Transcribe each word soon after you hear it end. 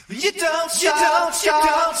You don't stop, you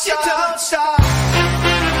don't stop.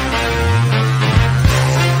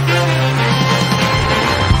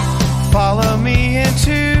 Follow me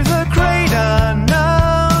into the great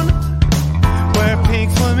unknown, where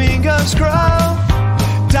pink flamingos grow.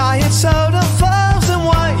 Diet soda flows and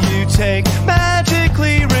what you take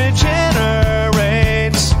magically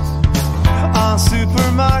regenerates. On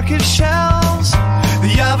supermarket shelves,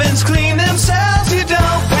 the ovens clean themselves. You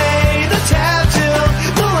don't pay the tab till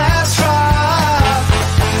the last drop.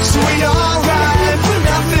 So we all ride for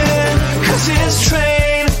nothing, 'cause this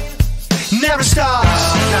train never stops.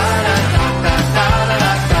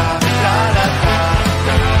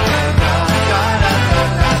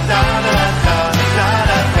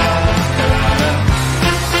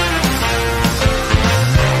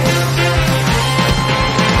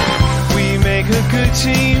 We make a good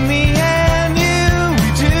team, me and you,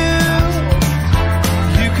 we do.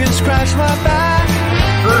 You can scratch my back,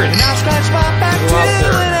 and I'll scratch my back too,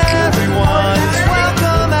 and everyone is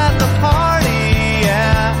welcome at the party,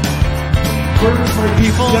 yeah.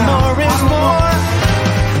 People more is more.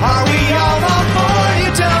 Are we all on board?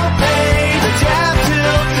 You don't pay the tab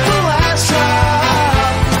till the last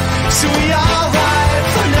drop. So we all ride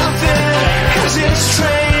for nothing, 'cause this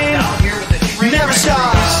train never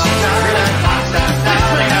stops.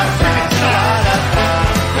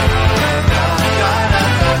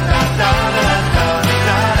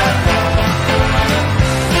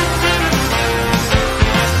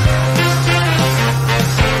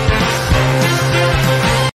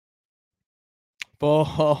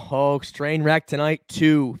 Folks, train wreck tonight,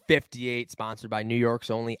 258, sponsored by New York's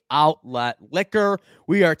only outlet liquor.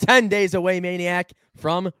 We are 10 days away, Maniac,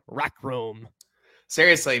 from Rec Room.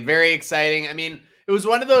 Seriously, very exciting. I mean, it was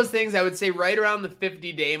one of those things, I would say right around the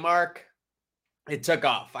 50-day mark, it took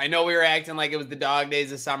off. I know we were acting like it was the dog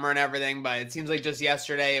days of summer and everything, but it seems like just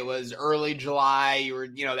yesterday it was early July. You were,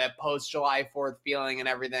 that post-July 4th feeling and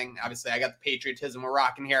everything. Obviously, I got the patriotism we're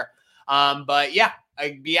rocking here. But yeah,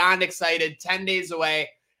 beyond excited, 10 days away.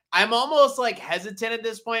 I'm almost like hesitant at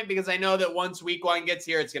this point because I know that once week one gets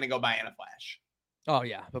here, it's going to go by in a flash. Oh,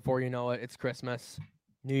 yeah. Before you know it, it's Christmas,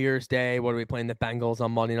 New Year's Day. What are we playing? The Bengals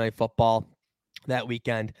on Monday Night Football that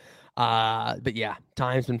weekend. But yeah,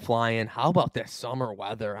 time's been flying. How about this summer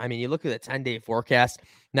weather? I mean, you look at the 10-day forecast.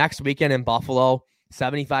 Next weekend in Buffalo,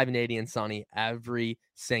 75 and 80 and sunny every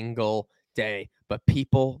single day. But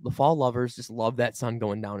people, the fall lovers, just love that sun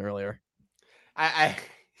going down earlier.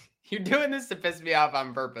 You're doing this to piss me off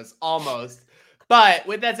on purpose, almost. But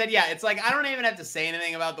with that said, yeah, it's like I don't even have to say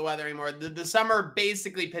anything about the weather anymore. The summer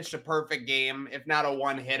basically pitched a perfect game, if not a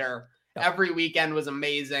one-hitter. Yep. Every weekend was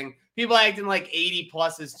amazing. People acting like 80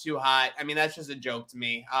 plus is too hot. I mean, that's just a joke to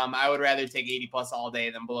me. I would rather take 80 plus all day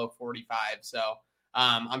than below 45. So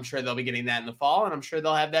I'm sure they'll be getting that in the fall, and I'm sure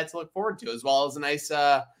they'll have that to look forward to, as well as a nice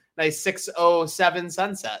 6:07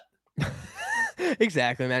 sunset.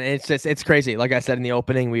 Exactly, man. It's crazy. Like I said in the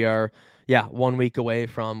opening, we are 1 week away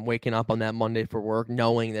from waking up on that Monday for work,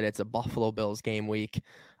 knowing that it's a Buffalo Bills game week.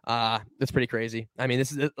 That's pretty crazy. I mean,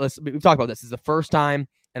 we've talked about this. This is the first time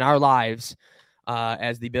in our lives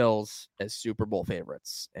as the Bills as Super Bowl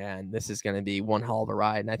favorites, and this is going to be one hell of a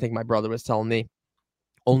ride. And I think my brother was telling me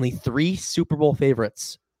only 3 Super Bowl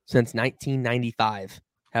favorites since 1995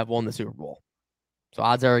 have won the Super Bowl. So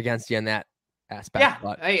odds are against you in that aspect. Yeah,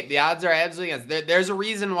 but hey, the odds are absolutely against. There's a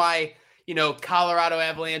reason why, Colorado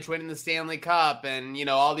Avalanche winning the Stanley Cup and,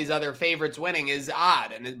 all these other favorites winning is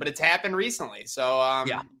odd. But it's happened recently. So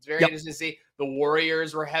it's very interesting to see. The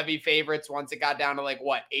Warriors were heavy favorites once it got down to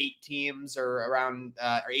 8 teams or around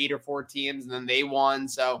or 8 or 4 teams, and then they won.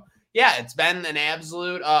 So yeah, it's been an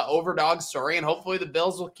absolute overdog story, and hopefully the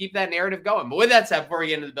Bills will keep that narrative going. But with that said, before we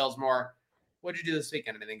get into the Bills more, what did you do this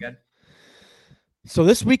weekend? Anything good? So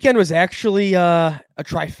this weekend was actually a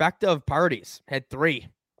trifecta of parties. Had 3.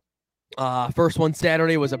 First one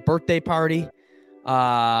Saturday was a birthday party.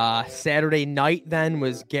 Saturday night then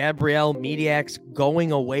was Gabrielle Mediac's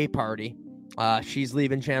going away party. She's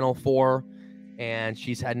leaving Channel 4, and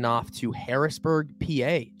she's heading off to Harrisburg,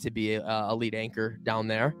 PA to be a lead anchor down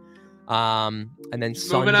there. And then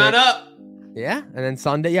Sunday, moving on up. Yeah, and then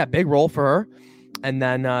Sunday, big role for her. And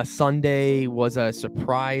then Sunday was a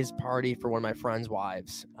surprise party for one of my friend's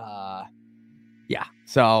wives.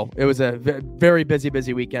 So it was a very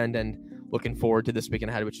busy weekend, and looking forward to this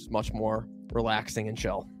weekend ahead, which is much more relaxing and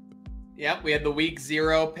chill. Yep, we had the week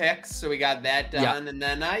 0 picks, so we got that done. Yep. And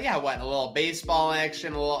then, a little baseball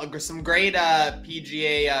action, some great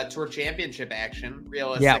PGA Tour Championship action,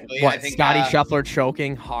 realistically. Yeah, I think Scotty Scheffler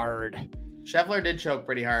choking hard. Scheffler did choke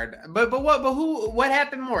pretty hard. But what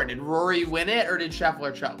happened more? Did Rory win it, or did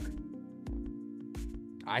Scheffler choke?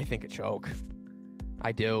 I think a choke.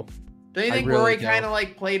 I do. Don't you think really Rory do. kind of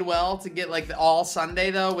like played well to get like the all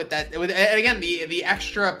Sunday though with that? And again, the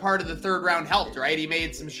extra part of the third round helped, right? He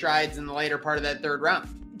made some strides in the later part of that third round.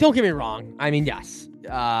 Don't get me wrong. I mean, yes,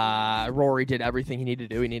 Rory did everything he needed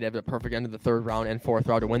to do. He needed to have a perfect end of the third round and fourth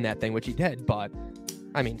round to win that thing, which he did. But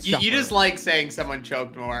I mean, You just like saying someone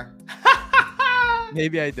choked more.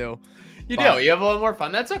 maybe I do. You do. You have a little more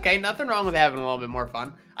fun. That's okay. Nothing wrong with having a little bit more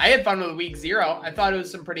fun. I had fun with week 0. I thought it was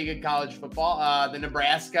some pretty good college football. The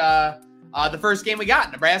Nebraska, the first game we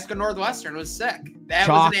got, Nebraska Northwestern, was sick. That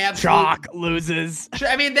was an absolute chalk loses.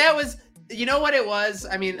 I mean, that was, you know what it was?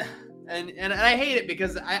 I mean, and I hate it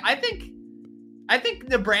because I think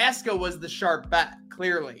Nebraska was the sharp bet,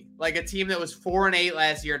 clearly. Like a team that was 4-8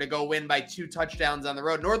 last year to go win by 2 touchdowns on the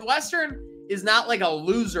road. Northwestern is not like a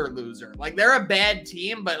loser. Like they're a bad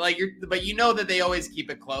team, but but you know that they always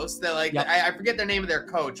keep it close. They're like, yep. I forget their name of their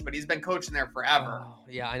coach, but he's been coaching there forever. Oh,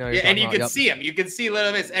 yeah, I know. And you can see him. You can see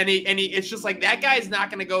little bits, and he it's just like that guy's not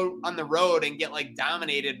going to go on the road and get like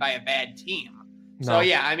dominated by a bad team. No. So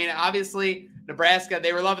yeah, I mean, obviously Nebraska,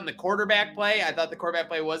 they were loving the quarterback play. I thought the quarterback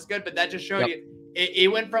play was good, but that just showed you.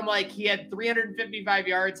 It went from like he had 355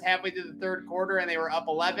 yards halfway through the third quarter and they were up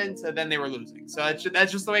 11 to then they were losing. So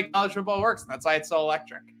that's just the way college football works. And that's why it's so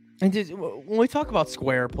electric. And just, when we talk about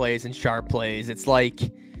square plays and sharp plays, it's like,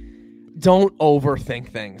 don't overthink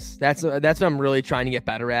things. That's what I'm really trying to get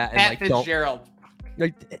better at. And Pat like, Fitzgerald.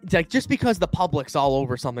 Like just because the public's all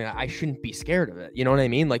over something, I shouldn't be scared of it. You know what I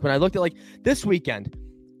mean? Like when I looked at like this weekend,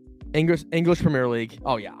 English Premier League.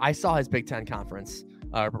 Oh yeah, I saw his Big Ten conference.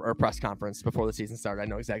 Or press conference before the season started. I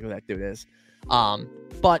know exactly who that dude is.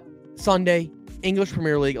 But Sunday, English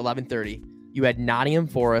Premier League, 11:30. You had Nottingham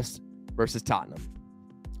Forest versus Tottenham.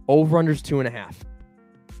 Over-unders 2.5.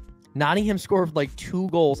 Nottingham scored like 2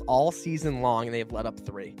 goals all season long, and they've let up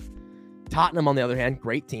 3. Tottenham, on the other hand,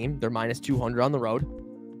 great team. They're minus 200 on the road.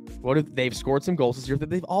 They've scored some goals this year.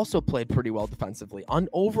 They've also played pretty well defensively.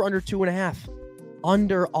 Over-under 2.5.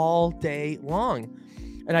 Under all day long.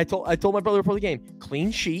 And I told my brother before the game,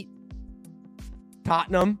 clean sheet,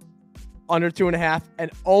 Tottenham, under 2.5,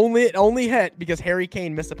 and it only hit because Harry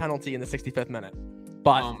Kane missed a penalty in the 65th minute.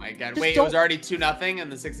 But oh my God. Wait, it was already 2-0 in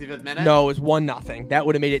the 65th minute? No, it was 1-0. That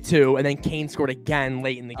would have made it 2, and then Kane scored again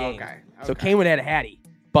late in the game. Okay. So Kane would have had a hattie.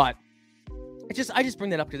 But I just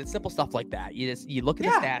bring that up because it's simple stuff like that. You look at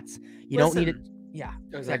the stats. You don't need it. Yeah.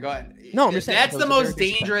 Exactly. Go ahead. No, I'm just saying. That's the most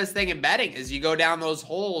dangerous thing in betting is you go down those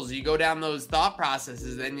holes, you go down those thought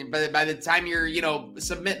processes, and by the time you're,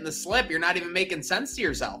 submitting the slip, you're not even making sense to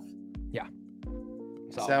yourself. Yeah.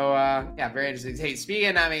 So very interesting. Hey, speaking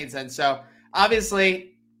of not making sense, so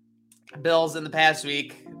obviously Bills in the past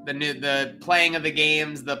week, the playing of the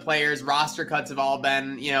games, the players, roster cuts have all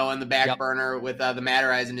been, in the back burner with the Matt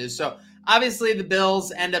Araiza news. So obviously, the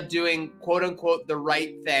Bills end up doing, quote unquote, the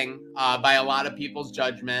right thing by a lot of people's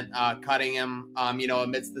judgment, cutting him,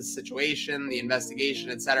 amidst the situation, the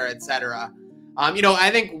investigation, et cetera, et cetera.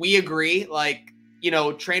 I think we agree,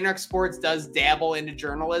 Trainwreck Sports does dabble into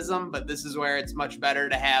journalism, but this is where it's much better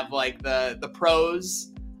to have the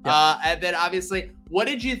pros. And then obviously, what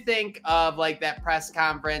did you think of that press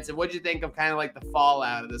conference, and what did you think of kind of the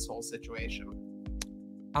fallout of this whole situation?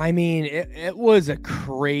 I mean, it was a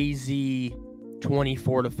crazy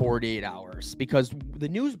 24 to 48 hours because the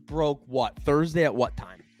news broke Thursday at what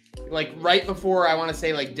time? Right before, I want to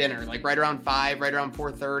say dinner, right around 5, right around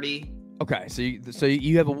 4:30. Okay, so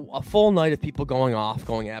you have a full night of people going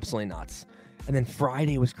absolutely nuts, and then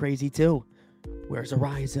Friday was crazy too. Where's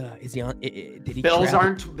Araiza? Is he on? Did he? Bills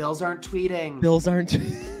aren't tweeting. Bills aren't.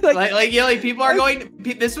 People are going.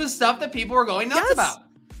 This was stuff that people were going nuts about.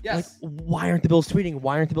 Yes. Why aren't the Bills tweeting?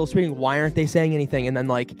 Why aren't they saying anything? And then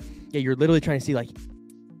you're literally trying to see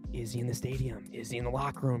is he in the stadium? Is he in the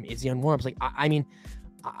locker room? Is he on warm-ups? I mean,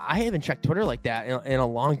 I haven't checked Twitter like that in a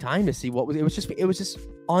long time to see what was. It was just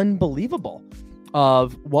unbelievable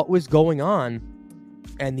of what was going on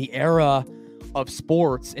and the era of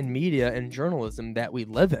sports and media and journalism that we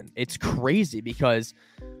live in. It's crazy because,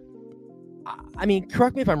 I mean,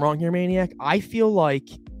 correct me if I'm wrong here, Maniac. I feel like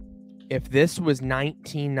if this was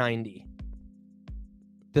 1990,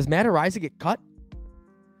 does Matt Araiza get cut?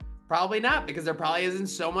 Probably not, because there probably isn't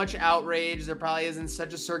so much outrage. There probably isn't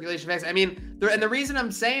such a circulation effect. I mean, and the reason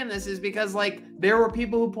I'm saying this is because there were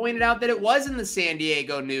people who pointed out that it was in the San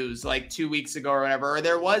Diego news 2 weeks ago or whatever, or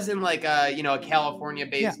there was in a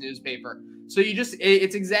California-based newspaper. So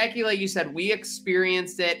it's exactly like you said. We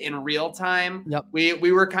experienced it in real time. Yep.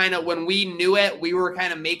 We were kind of, when we knew it, we were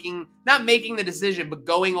kind of not making the decision, but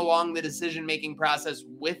going along the decision-making process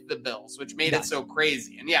with the Bills, which made it so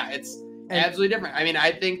crazy. And yeah, Absolutely different. I mean,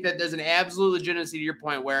 I think that there's an absolute legitimacy to your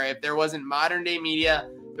point where if there wasn't modern day media,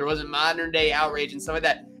 there wasn't modern day outrage and stuff like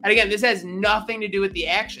that. And again, this has nothing to do with the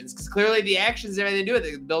actions, because clearly the actions have everything to do with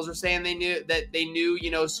it. The Bills were saying they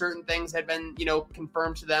knew, certain things had been,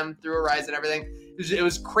 confirmed to them through Arise and everything. It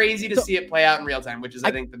was crazy to see it play out in real time, which is, I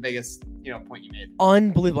think, the biggest, point you made.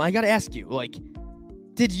 Unbelievable. I got to ask you,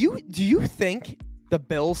 do you think the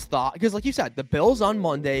Bills thought, because like you said, the Bills on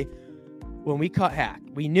Monday, when we cut Hack,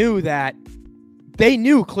 we knew that they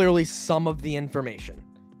knew clearly some of the information.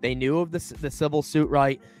 They knew of the civil suit,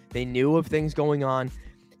 right? They knew of things going on.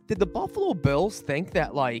 Did the Buffalo Bills think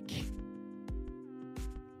that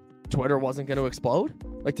Twitter wasn't going to explode?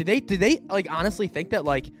 Did they honestly think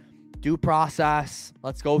that due process,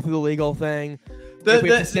 let's go through the legal thing?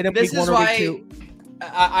 This is why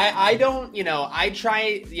I don't, I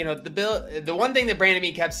try, the one thing that Brandon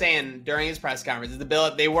Beane kept saying during his press conference is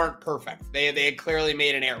they weren't perfect. They had clearly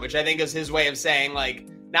made an error, which I think is his way of saying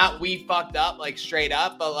not we fucked up straight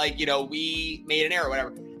up, but we made an error, whatever.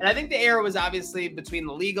 And I think the error was obviously between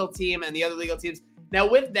the legal team and the other legal teams. Now,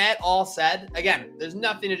 with that all said, again, there's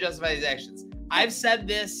nothing to justify these actions. I've said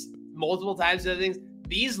this multiple times to other things.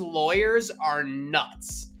 These lawyers are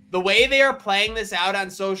nuts. The way they are playing this out on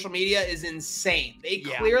social media is insane. They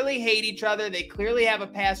clearly hate each other. They clearly have a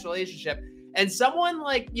past relationship. And someone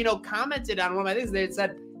commented on one of my things. They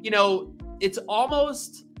said, it's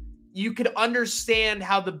almost, you could understand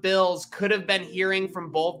how the Bills could have been hearing from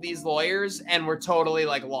both these lawyers and were totally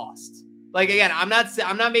lost. Again, I'm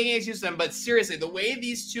not making excuses for them, but seriously, the way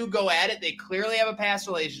these two go at it, they clearly have a past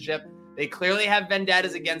relationship. They clearly have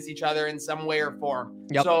vendettas against each other in some way or form.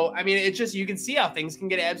 Yep. So, I mean, it's just, you can see how things can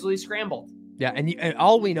get absolutely scrambled. Yeah, and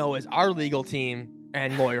all we know is our legal team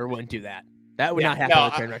and lawyer wouldn't do that. That would not happen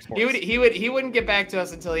on Trainwreck Sports. He wouldn't get back to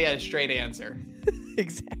us until he had a straight answer.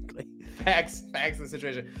 Exactly. Facts of the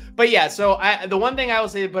situation. But yeah, so the one thing I will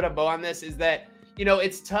say to put a bow on this is that,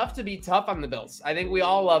 it's tough to be tough on the Bills. I think we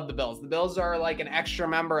all love the Bills. The Bills are an extra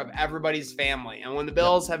member of everybody's family. And when the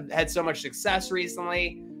Bills have had so much success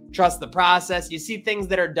recently, trust the process. You see things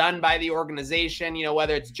that are done by the organization,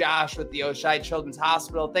 whether it's Josh with the Oshai Children's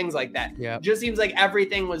Hospital, things like that. Yeah. It just seems like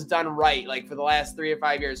everything was done right, for the last 3 or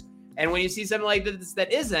 5 years. And when you see something like this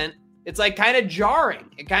that isn't, it's kind of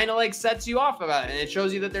jarring. It kind of sets you off about it. And it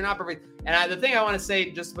shows you that they're not perfect. And the thing I want to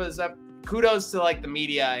say, just to put this up, kudos to the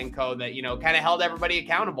media and co that, kind of held everybody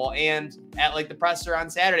accountable. And at the presser on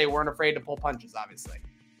Saturday, weren't afraid to pull punches, obviously.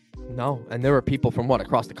 No, and there were people from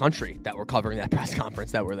across the country that were covering that press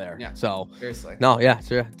conference that were there. Yeah. So seriously. No, yeah,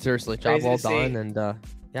 seriously, job well done, and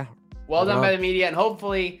well done by the media, and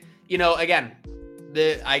hopefully, again,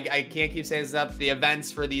 I can't keep saying this up. The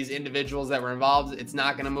events for these individuals that were involved, it's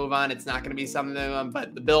not going to move on. It's not going to be something,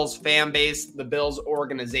 but the Bills fan base, the Bills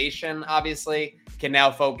organization, obviously, can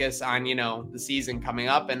now focus on the season coming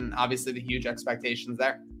up, and obviously the huge expectations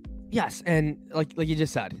there. Yes, and like you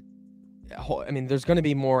just said. I mean, there's going to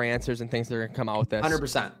be more answers and things that are going to come out with this.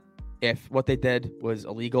 100%. If what they did was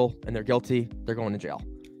illegal and they're guilty, they're going to jail.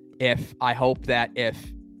 I hope that if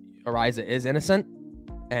Ariza is innocent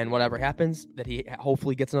and whatever happens, that he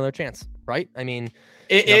hopefully gets another chance, right? I mean,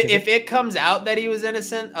 if it comes out that he was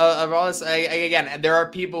innocent of all this, again, there are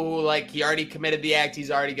people who he already committed the act. He's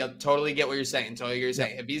already totally get what you're saying.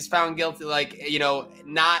 If he's found guilty,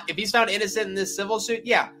 if he's found innocent in this civil suit,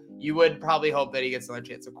 you would probably hope that he gets another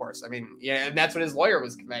chance, of course. I mean, and that's what his lawyer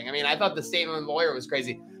was conveying. I mean, I thought the statement of the lawyer was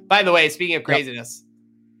crazy. By the way, speaking of craziness,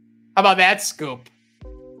 how about that scoop?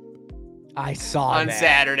 I saw on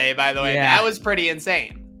Saturday, by the way. Yeah. That was pretty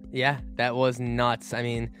insane. Yeah, that was nuts. I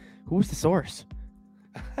mean, who's the source?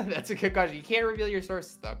 That's a good question. You can't reveal your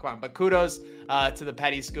sources, though. Come on. But kudos to the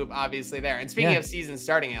petty scoop, obviously, there. And speaking of season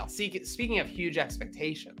starting, Al, speaking of huge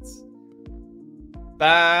expectations.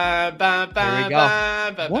 Here we go.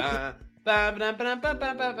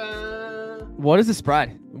 What is the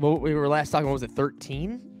spread? Well, we were last talking, what was it,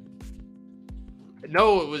 13?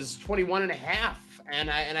 No, it was 21.5. And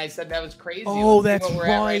I said that was crazy. Oh, that's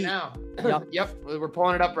right now. Yep, we're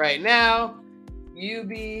pulling it up right now.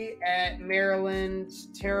 UB at Maryland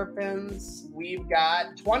Terrapins, we've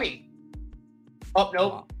got 20. Oh,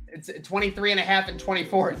 nope. It's 23.5 and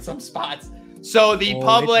 24 in some spots. So the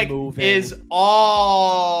public is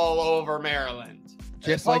all over Maryland.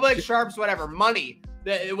 Just public, sharps, whatever. Money.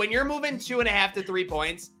 When you're moving 2.5 to 3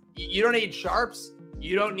 points, you don't need sharps.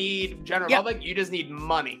 You don't need general public. You just need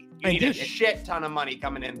money. You need a shit ton of money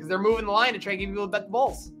coming in because they're moving the line to try and give people to bet the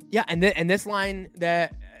Bulls. Yeah, and this line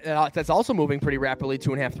that's also moving pretty rapidly,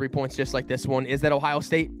 2.5, 3 points, just like this one, is that Ohio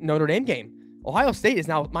State Notre Dame game. Ohio State is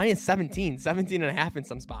now minus 17 and a half in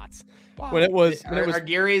some spots. Wow. When it was Are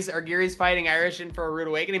Geary's fighting Irish in for a rude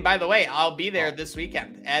awakening? By the way, I'll be there this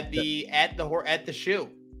weekend at the shoe.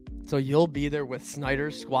 So you'll be there with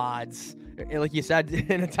Snyder's squads. And like you said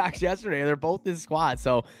in a text yesterday, they're both his squad.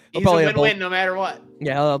 So He's a win-win no matter what.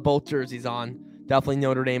 Yeah, he'll have both jerseys on. Definitely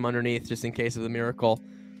Notre Dame underneath just in case of the miracle.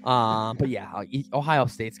 But yeah, Ohio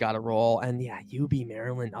State's got to roll. And yeah, UB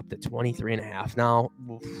Maryland up to 23.5 now.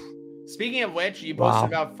 Oof. Speaking of which, you posted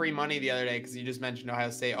about free money the other day because you just mentioned Ohio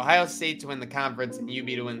State. Ohio State to win the conference and UB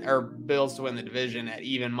to win, or Bills to win the division at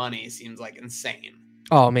even money seems like insane.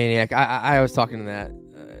 Oh, maniac. I was talking to that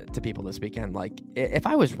to people this weekend. Like, if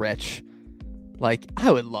I was rich, like,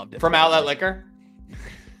 I would love to. From Outlet Liquor?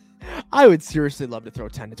 I would seriously love to throw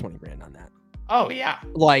 10 to 20 grand on that. Oh, yeah.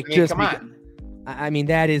 Like, come on. I mean,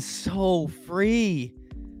 that is so free.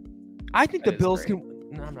 I think the Bills free. can.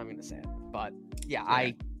 No, I'm not going to say it. But, yeah,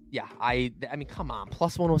 I mean, come on.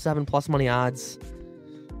 Plus 107, plus money odds.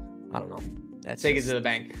 I don't know. That's Take it to the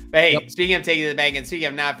bank. But hey, Speaking of taking it to the bank and speaking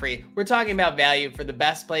of not free, we're talking about value for the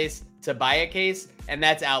best place to buy a case, and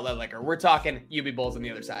that's Outlet Liquor. We're talking UB Bulls on the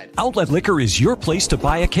other side. Outlet Liquor is your place to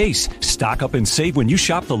buy a case. Stock up and save when you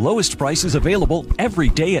shop the lowest prices available every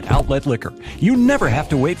day at Outlet Liquor. You never have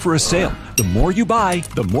to wait for a sale. The more you buy,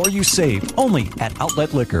 the more you save. Only at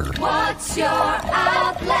Outlet Liquor. What's your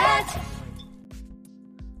outlet?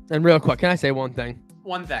 And real quick, can I say one thing?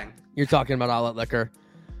 One thing. You're talking about Outlet Liquor.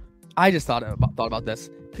 I just thought about this.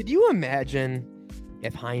 Could you imagine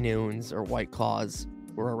if High Noons or White Claws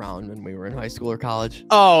were around when we were in high school or college?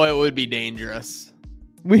 Oh, it would be dangerous.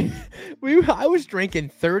 I was drinking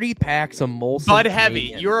 30 packs of Molson. Bud Heavy.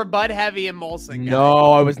 Canadian. You're a Bud Heavy and Molson guy.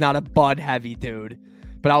 No, I was not a Bud Heavy dude,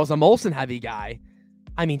 but I was a Molson Heavy guy.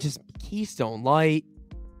 I mean, just Keystone Light,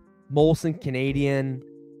 Molson Canadian,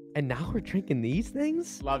 and now we're drinking these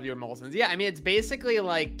things? Love your Molsons. Yeah, I mean, it's basically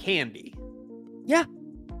like candy. Yeah.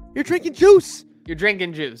 You're drinking juice. You're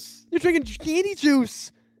drinking juice. You're drinking candy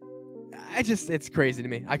juice. It's crazy to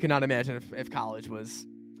me. I could not imagine if college was.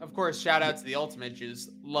 Of course, shout out to the Ultimate Juice,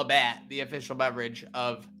 Labatt, the official beverage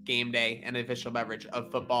of game day and the official beverage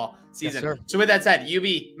of football season. Yes, sir. So with that said,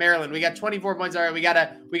 UB Maryland, we got 24 points already. We got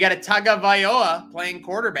a Tagovailoa playing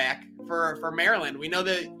quarterback for Maryland. We know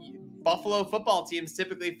the Buffalo football teams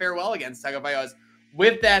typically fare well against Tagovailoas.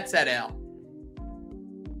 With that said, Al,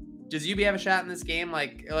 does UB have a shot in this game?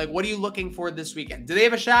 Like, what are you looking for this weekend? Do they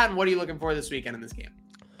have a shot, and what are you looking for this weekend in this game?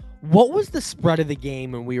 What was the spread of the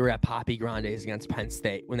game when we were at Papi Grande's against Penn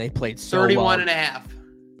State when they played so 31 well? and a half.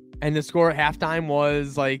 And the score at halftime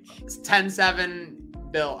was like 10-7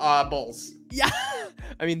 Bulls. Yeah.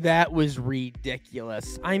 I mean, that was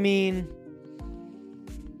ridiculous. I mean,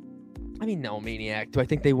 no, Maniac. Do I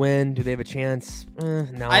think they win? Do they have a chance?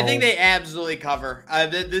 No. I think they absolutely cover.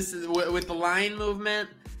 This is with the line movement.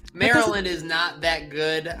 Maryland is not that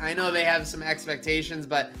good. I know they have some expectations,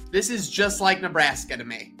 but this is just like Nebraska to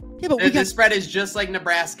me. Yeah, but the spread is just like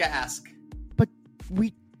Nebraska-esque. But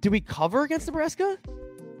did we cover against Nebraska?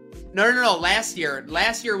 No. Last year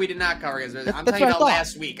we did not cover against Nebraska. I'm talking about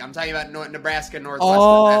last week. I'm talking about Nebraska Northwestern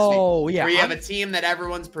last week. Oh, yeah. Where you have a team that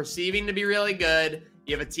everyone's perceiving to be really good.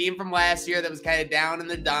 You have a team from last year that was kind of down in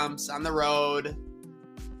the dumps on the road.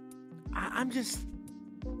 I'm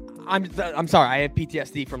sorry. I have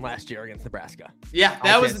PTSD from last year against Nebraska. Yeah,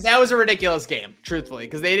 that was a ridiculous game, truthfully,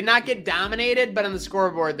 because they did not get dominated, but on the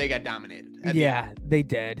scoreboard they got dominated. Yeah, they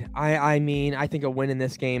did. I mean, I think a win in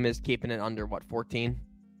this game is keeping it under 14.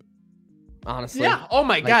 Honestly. Yeah. Oh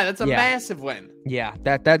my God, that's a massive win. Yeah,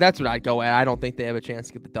 that's what I'd go at. I don't think they have a chance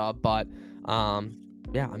to get the dub, but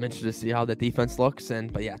yeah, I'm interested to see how the defense looks.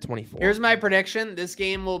 But yeah, 24. Here's my prediction: this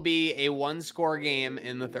game will be a one-score game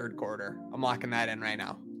in the third quarter. I'm locking that in right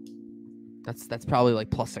now. That's probably like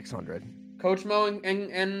plus 600. Coach Mo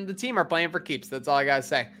and the team are playing for keeps. That's all I gotta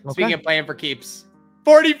say. Okay. Speaking of playing for keeps,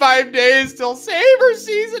 45 days till Saber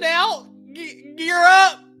season out. Gear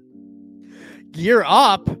up. Gear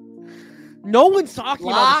up. No one's talking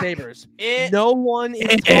about the Sabres. No one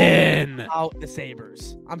is talking about the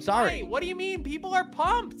Sabres. I'm sorry. Hey, what do you mean? People are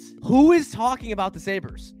pumped. Who is talking about the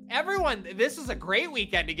Sabres? Everyone. This is a great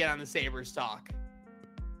weekend to get on the Sabres talk.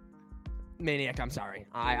 Maniac, I'm sorry.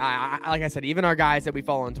 I like I said, even our guys that we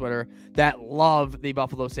follow on Twitter that love the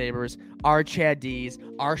Buffalo Sabres, our Chad D's,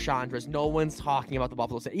 our Chandras, no one's talking about the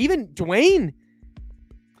Buffalo Sabres. Even Dwayne,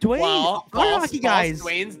 well, our hockey guys.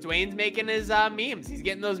 Dwayne's making his memes. He's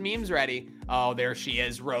getting those memes ready. Oh, there she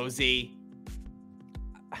is, Rosie.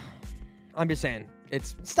 I'm just saying,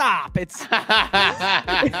 stop.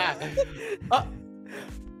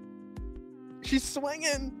 She's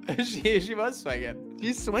swinging. She was swinging.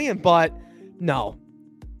 She's swinging, but no.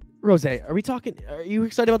 Rose, are you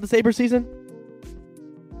excited about the Sabre season?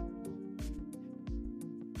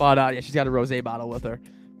 But yeah, she's got a rose bottle with her.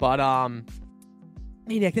 But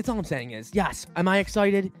Maniac, that's all I'm saying is, yes. Am I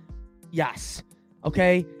excited? Yes.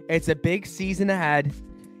 Okay, it's a big season ahead,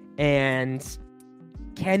 and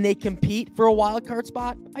can they compete for a wild card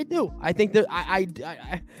spot? I do. I think that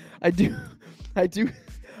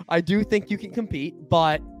I do think you can compete,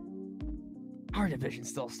 but our division's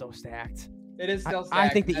still so stacked. It is still stacked. I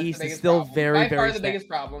think the That's East is biggest still problem. very, By very far the stacked. biggest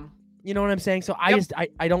problem. You know what I'm saying? So I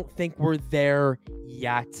don't think we're there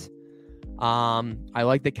yet. I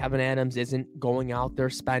like that Kevin Adams isn't going out there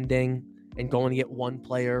spending and going to get one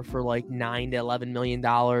player for like $9 to $11 million.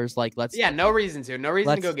 Like, No reason to go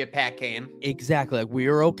let's- get Pat Kane. exactly. Like,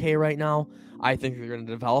 we're okay right now. I think they're going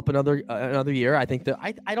to develop another year. I think that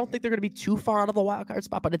I don't think they're going to be too far out of the wild card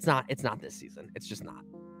spot, but it's not this season. It's just not.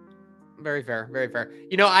 Very fair, very fair.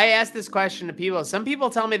 You know, I asked this question to people. Some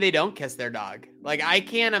people tell me they don't kiss their dog. Like, I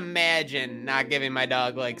can't imagine not giving my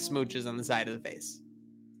dog like smooches on the side of the face.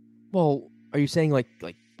 Well, are you saying like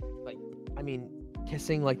I mean,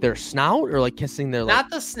 kissing like their snout or like kissing their like?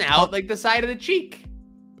 Not the snout, like the side of the cheek.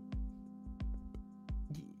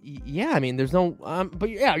 Yeah, I mean, there's no, but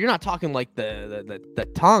yeah, you're not talking like the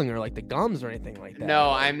tongue or like the gums or anything like that. No,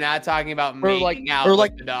 I'm not talking about Or making like- out or with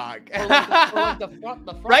like- the dog. Or like the front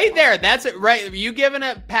Right part. there, that's it. Right, you giving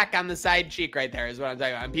a peck on the side cheek right there is what I'm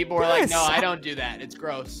talking about. And people were like, Yes. "No, I don't do that. It's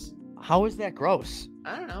gross." How is that gross?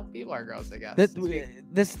 I don't know. People are gross, I guess.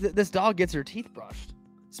 This dog gets her teeth brushed.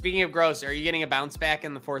 Speaking of gross, are you getting a bounce back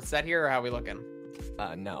in the fourth set here, or how are we looking?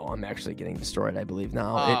 No, I'm actually getting destroyed. I believe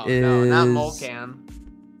now. Oh It is. no, not Molcan.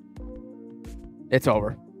 It's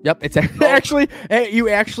over. Yep, it's actually. Hey,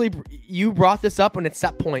 you brought this up when it's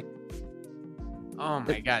set point, Oh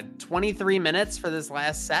my god, 23 minutes for this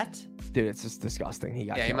last set. dude. It's just disgusting. He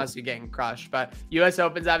got. Yeah, he killed. must be getting crushed. But U.S.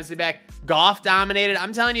 Open's obviously back. Golf dominated.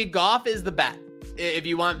 I'm telling you, golf is the bet if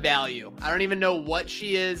you want value. I don't even know what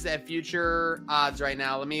she is at future odds right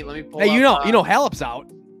now. Let me pull. Hey, up, you know, Halep's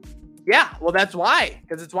out. Yeah, well, that's why,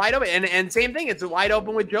 because it's wide open. And same thing, it's wide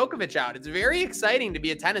open with Djokovic out. It's very exciting to be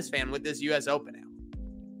a tennis fan with this U.S. Open now.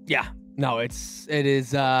 Yeah. No, it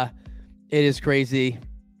is crazy.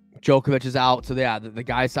 Djokovic is out, so yeah, the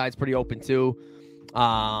guy's side's pretty open too.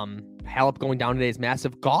 Halep going down today is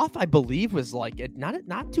massive. Goff, I believe, was like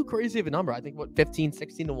not too crazy of a number. I think 15,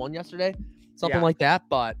 16 to 1 yesterday, something Yeah. like that.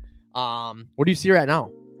 But what do you see right now?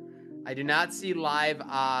 I do not see live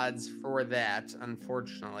odds for that,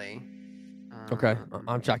 unfortunately. Okay,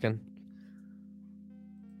 I'm checking.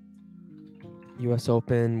 U.S.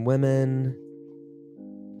 Open women.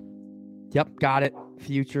 Yep, got it.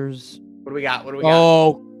 Futures. What do we got?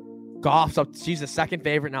 Oh, Goff's up. She's the second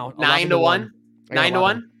favorite now. 9 to 1? I got 9 to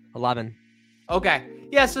 1? 11. Okay.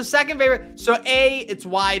 Yeah, so second favorite. So it's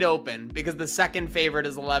wide open because the second favorite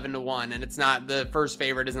is 11 to 1, and it's not the first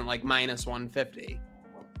favorite isn't like minus 150.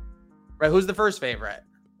 Right? Who's the first favorite?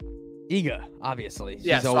 Iga, obviously.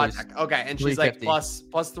 Yeah, She's always Swiatek. Okay, and she's like 350.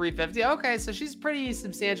 plus 350. Okay, so she's pretty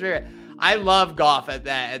substantial. I love golf at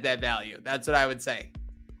that value. That's what I would say.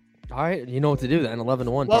 all right. You know what to do then. 11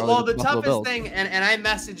 to 1. Well, the toughest thing, and I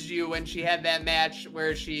messaged you when she had that match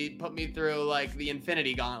where she put me through like the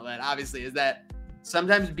Infinity Gauntlet. Obviously, is that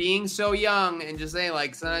sometimes being so young and just saying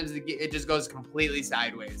like sometimes it just goes completely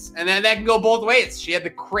sideways, and then that can go both ways. She had the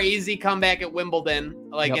crazy comeback at Wimbledon,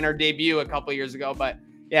 like in her debut a couple years ago, but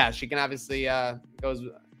yeah, she can obviously can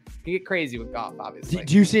get crazy with golf. Obviously,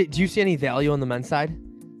 Do you see any value on the men's side?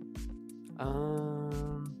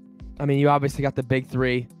 I mean, you obviously got the big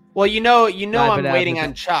three. Well, you know, I'm Medvedev, waiting Nadal.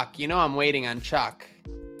 on Chuck. You know, I'm waiting on Chuck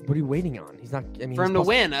What are you waiting on? He's not. I mean, for he's him to plus-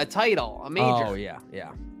 win a title, a major. Oh yeah.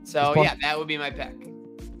 So He's plus- yeah, that would be my pick.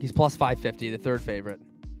 He's plus 550, the third favorite.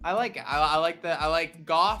 I like it. I like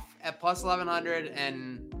Goff at plus 1100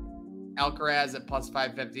 and Alcaraz at plus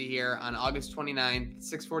 550 here on August 29th,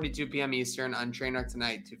 6:42 p.m. Eastern on Trainwreck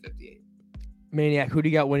Tonight, 258. Maniac, who do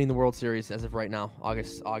you got winning the World Series as of right now?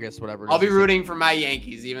 August, whatever. it I'll is. be rooting for my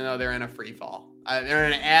Yankees, even though they're in a free fall. They're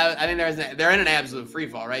in an absolute free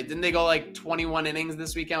fall, right? Didn't they go like 21 innings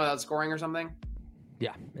this weekend without scoring or something?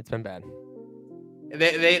 Yeah, it's been bad.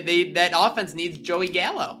 They that offense needs Joey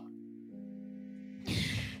Gallo.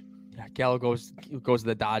 Yeah, Gallo goes to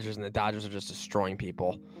the Dodgers, and the Dodgers are just destroying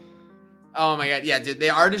people. Oh my god, yeah, dude, they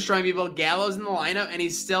are destroying people. Gallo's in the lineup, and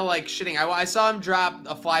he's still like shitting. I saw him drop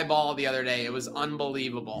a fly ball the other day. It was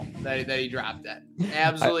unbelievable that he dropped it.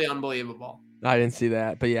 Absolutely unbelievable. I didn't see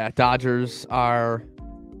that, but yeah, Dodgers are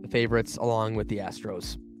the favorites along with the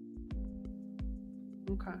Astros.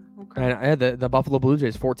 Okay. And I had the Buffalo Blue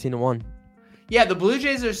Jays 14 to 1. Yeah, the Blue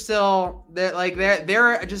Jays are still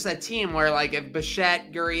they're just a team where like if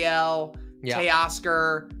Bichette, Gurriel,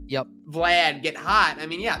 Teoscar, Vlad get hot. I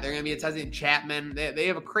mean, yeah, they're gonna be a touchdown. Chapman. They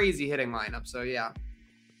have a crazy hitting lineup. So yeah.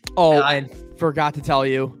 Oh, and forgot to tell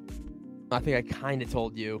you. I think I kind of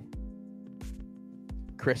told you.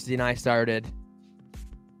 Christy and I started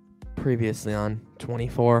previously on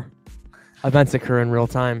 24. Events occur in real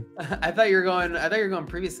time. I thought you were going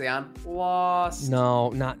previously on Lost. No,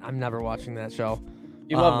 not. I'm never watching that show.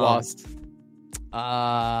 You love Lost.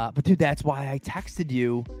 But dude, that's why I texted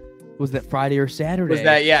you. Was that Friday or Saturday? Was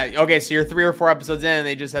that Okay, so you're 3 or 4 episodes in, and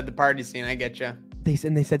they just had the party scene. I get you. They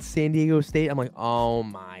said San Diego State. I'm like, oh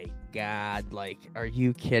my god, like, are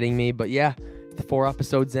you kidding me? But yeah, 4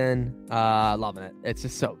 episodes in, loving it. It's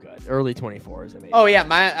just so good. Early 24 is amazing. Oh yeah,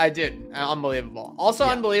 I did. Unbelievable. Also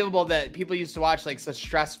unbelievable that people used to watch like such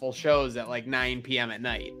stressful shows at like 9 p.m. at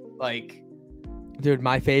night. Like, dude,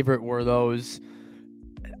 my favorite were those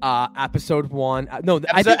episode 1.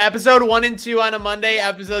 Episode 1 and 2 on a Monday,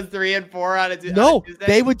 episodes 3 and 4 on a Tuesday. No,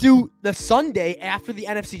 they would do the Sunday after the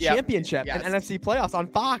NFC Championship and Yes. NFC playoffs on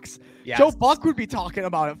Fox. Yes. Joe Buck would be talking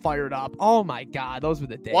about it fired up. Oh my god, those were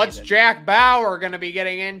the days. What's Jack Bauer gonna be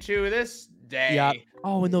getting into this day? Yeah.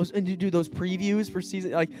 Oh, and you do those previews for season,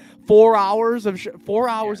 like 4 hours of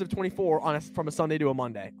 24 from a Sunday to a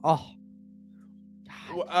Monday. Oh.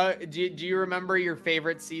 Do you remember your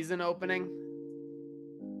favorite season opening?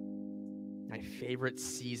 My favorite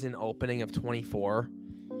season opening of 24.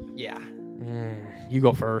 Yeah. You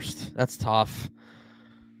go first. That's tough.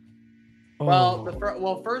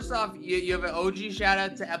 Well, first off, you have an OG shout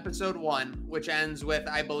out to episode 1, which ends with,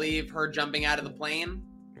 I believe, her jumping out of the plane.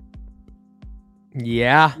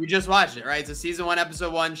 Yeah. You just watched it, right? So season 1,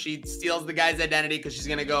 episode 1, she steals the guy's identity because she's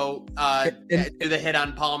gonna go do the hit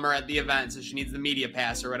on Palmer at the event, so she needs the media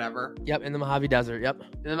pass or whatever. Yep, in the Mojave Desert. Yep.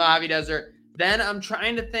 In the Mojave Desert. Then I'm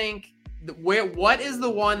trying to think, what is the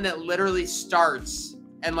one that literally starts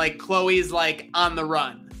and like Chloe's like on the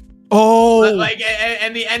run? Oh, like,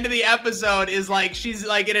 and the end of the episode is like she's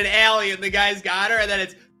like in an alley and the guy's got her, and then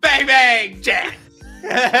it's bang bang Jack.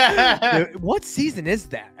 Dude, what season is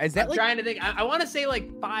that? Is that I'm trying to think. I want to say like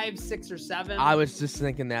 5, 6, or 7. I was just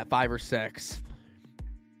thinking that 5 or 6.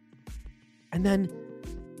 And then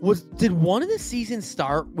did one of the seasons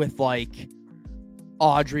start with like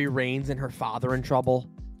Audrey Raines and her father in trouble?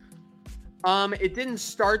 It didn't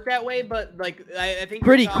start that way, but like I think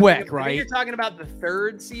pretty quick, right? I think you're talking about the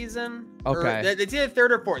 3rd season. Okay, it's either 3rd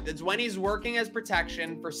or 4th. It's when he's working as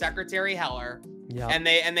protection for Secretary Heller. Yeah, and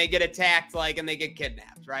they get attacked, like, and they get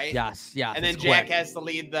kidnapped, right? Yes, yeah. And then Jack has to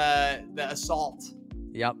lead the assault.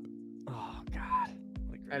 Yep. Oh God,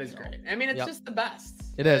 that is great. I mean, it's just the best.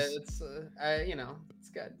 It is. It's it's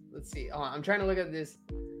good. Let's see. Oh, I'm trying to look at this.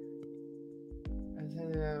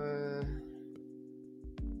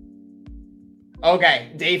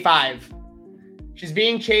 Okay, day 5. She's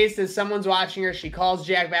being chased as someone's watching her. She calls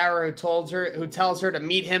Jack Bauer, who tells her to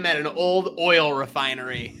meet him at an old oil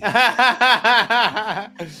refinery.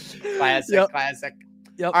 Classic.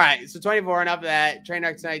 Yep. All right, so 24, enough of that.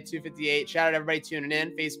 Trainwreck tonight, 2:58. Shout out everybody tuning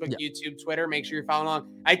in. Facebook, YouTube, Twitter. Make sure you're following along.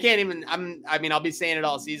 I'll be saying it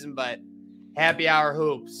all season, but Happy Hour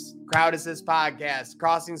Hoops, Crowd Assist Podcast,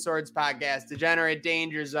 Crossing Swords Podcast, Degenerate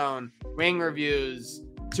Danger Zone, Wing Reviews,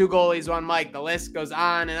 2 Goalies, 1 Mic. The list goes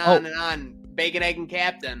on and on and on. Bacon, Egg, and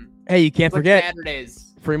Captain. Hey, you can't forget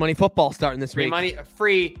Saturdays. Free money football starting this week.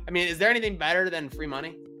 Free. I mean, is there anything better than free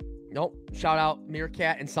money? Nope. Shout out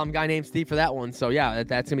Meerkat and some guy named Steve for that one. So yeah,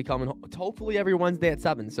 that's gonna be coming hopefully every Wednesday at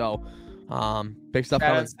 7. So big stuff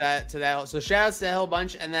coming. To that. So shout outs to that whole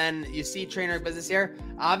bunch. And then you see Trainwreck Business here.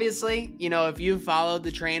 Obviously, if you've followed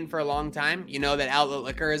the train for a long time, you know that Outlet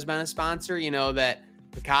Liquor has been a sponsor. You know that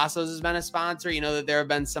Picasso's has been a sponsor. You know that there have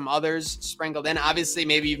been some others sprinkled in. Obviously,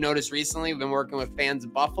 maybe you've noticed recently, we've been working with fans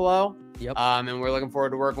of Buffalo. Yep. And we're looking forward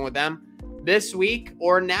to working with them this week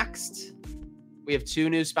or next. We have 2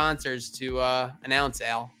 new sponsors to announce,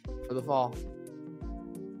 Al, for the fall.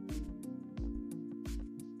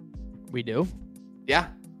 We do? Yeah.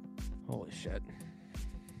 Holy shit.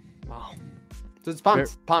 Wow. So it's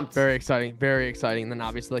pumped. Very exciting. Very exciting. And then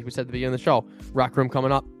obviously, like we said at the beginning of the show, Rock Room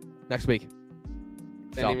coming up next week.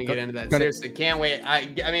 Didn't even get into that. Seriously, can't wait. I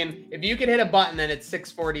mean, if you could hit a button and it's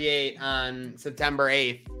 6:48 on September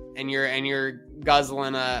 8th, and you're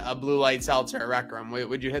guzzling a blue light seltzer at Rec Room,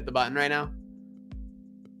 would you hit the button right now?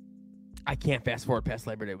 I can't fast forward past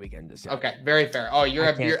Labor Day weekend just yet. Okay, very fair. Oh,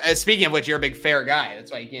 you're speaking of which, you're a big fair guy.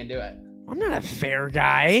 That's why you can't do it. I'm not a fair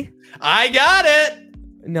guy. I got it.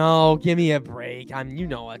 No, give me a break.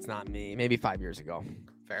 It's not me. Maybe 5 years ago.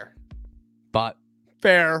 Fair. But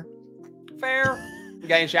fair. You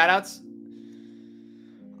got any shout outs?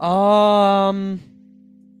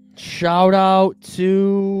 Shout out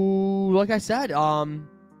to, like I said,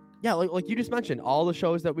 yeah, like you just mentioned, all the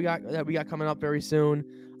shows that we got coming up very soon.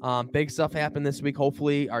 Big stuff happened this week.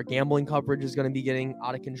 Hopefully, our gambling coverage is going to be getting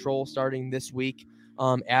out of control starting this week.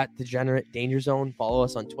 At Degenerate Danger Zone. Follow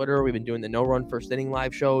us on Twitter. We've been doing the No Run First Inning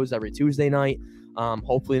live shows every Tuesday night.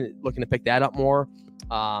 Hopefully, looking to pick that up more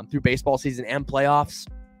through baseball season and playoffs.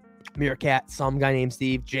 Meerkat, some guy named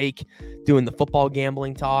Steve, Jake doing the football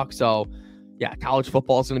gambling talk. So, yeah, college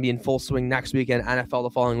football is going to be in full swing next weekend, NFL the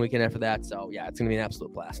following weekend after that. So, yeah, it's going to be an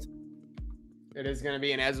absolute blast. It is going to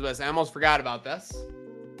be an Ezbus. I almost forgot about this.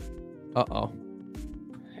 Uh-oh.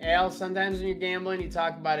 Al, sometimes when you're gambling, you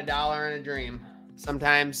talk about $1 and a dream.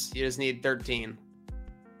 Sometimes you just need 13.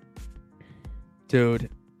 Dude.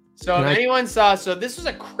 So if anyone saw, so this was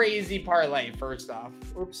a crazy parlay, first off.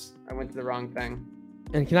 Oops, I went to the wrong thing.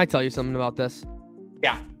 And can I tell you something about this?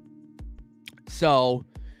 Yeah. So,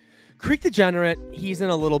 Creek Degenerate, he's in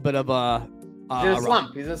a little bit of a He's in a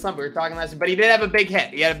slump. He's in a slump. We were talking last week, but he did have a big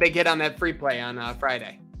hit. He had a big hit on that free play on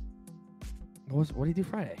Friday. What did he do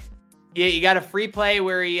Friday? Yeah, he got a free play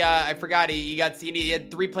where he I forgot he had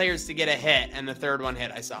 3 players to get a hit, and the third one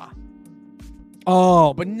hit. I saw.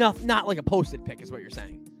 Oh, but not like a posted pick is what you're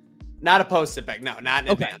saying. Not a posted pick. No, not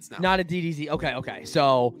in advance. No, not a DDZ. Okay.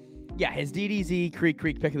 So yeah, his DDZ Creek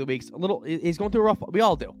pick of the week's a little. He's going through a rough. We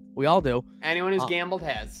all do. Anyone who's gambled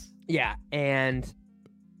has. Yeah, and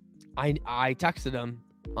I texted him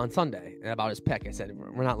on Sunday about his pick. I said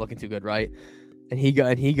we're not looking too good, right? And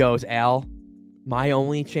he goes, Al, my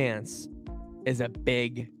only chance is a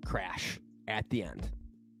big crash at the end.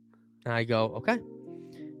 And I go, okay.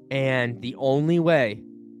 And the only way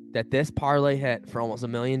that this parlay hit for almost $1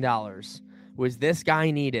 million was this guy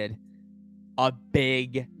needed a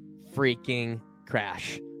big freaking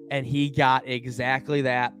crash. And he got exactly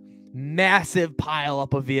that. Massive pile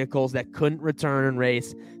up of vehicles that couldn't return and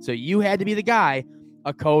race. So you had to be the guy,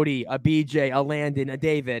 a Cody, a BJ, a Landon, a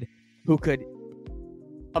David, who could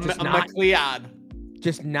a McLeod.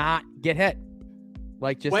 Just not get hit.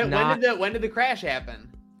 Like just when not. When did the crash happen?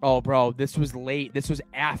 Oh, bro, this was late. This was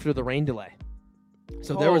after the rain delay.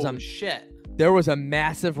 So there was a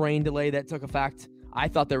massive rain delay that took effect. I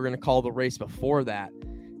thought they were going to call the race before that.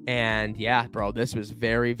 And yeah, bro, this was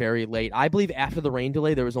very, very late. I believe after the rain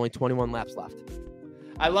delay, there was only 21 laps left.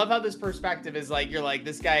 I love how this perspective is like, you're like,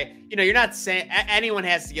 this guy, you're not saying anyone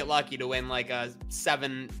has to get lucky to win like a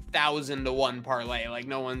 7,000 to 1 parlay. Like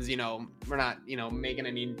no one's, we're not, making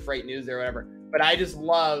any great news or whatever. But I just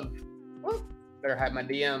love, better hide my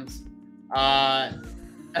DMs.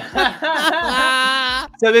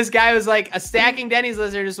 So this guy was like, a stacking Denny's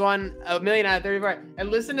listener just won $1 million out of 34. And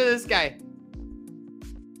listen to this guy.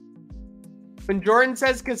 When Jordan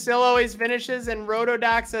says Casillo always finishes and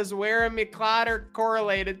Rotodoc says Ware and McLeod are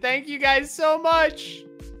correlated. Thank you guys so much.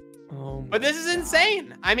 Oh, but this is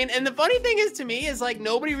insane. I mean, and the funny thing is to me is like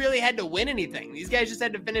nobody really had to win anything. These guys just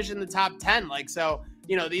had to finish in the top 10. Like, so,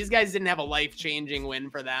 these guys didn't have a life-changing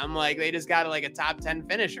win for them. Like they just got like a top 10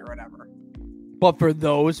 finish or whatever. But for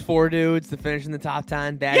those 4 dudes to finish in the top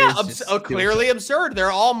 10, that is clearly absurd.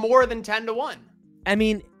 They're all more than 10 to 1. I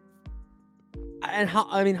mean,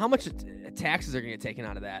 how much taxes are going to get taken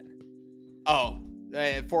out of that? Oh,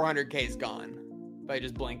 400K is gone by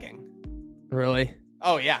just blinking. Really?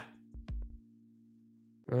 Oh, yeah.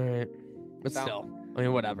 All right. But still, I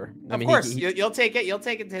mean, whatever. Of course, you'll take it. You'll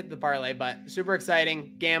take it to hit the parlay, but super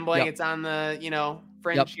exciting. Gambling, It's on the,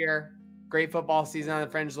 fringe here. Great football season on the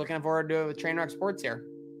fringe. Looking forward to it with Trainwreck Sports here.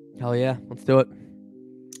 Hell yeah. Let's do it.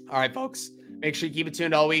 All right, folks. Make sure you keep it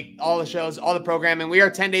tuned all week. All the shows, all the programming. We are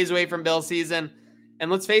 10 days away from Bills season. And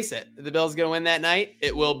let's face it, if the Bills going to win that night,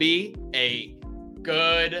 it will be a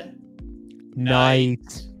good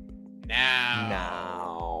night. Now.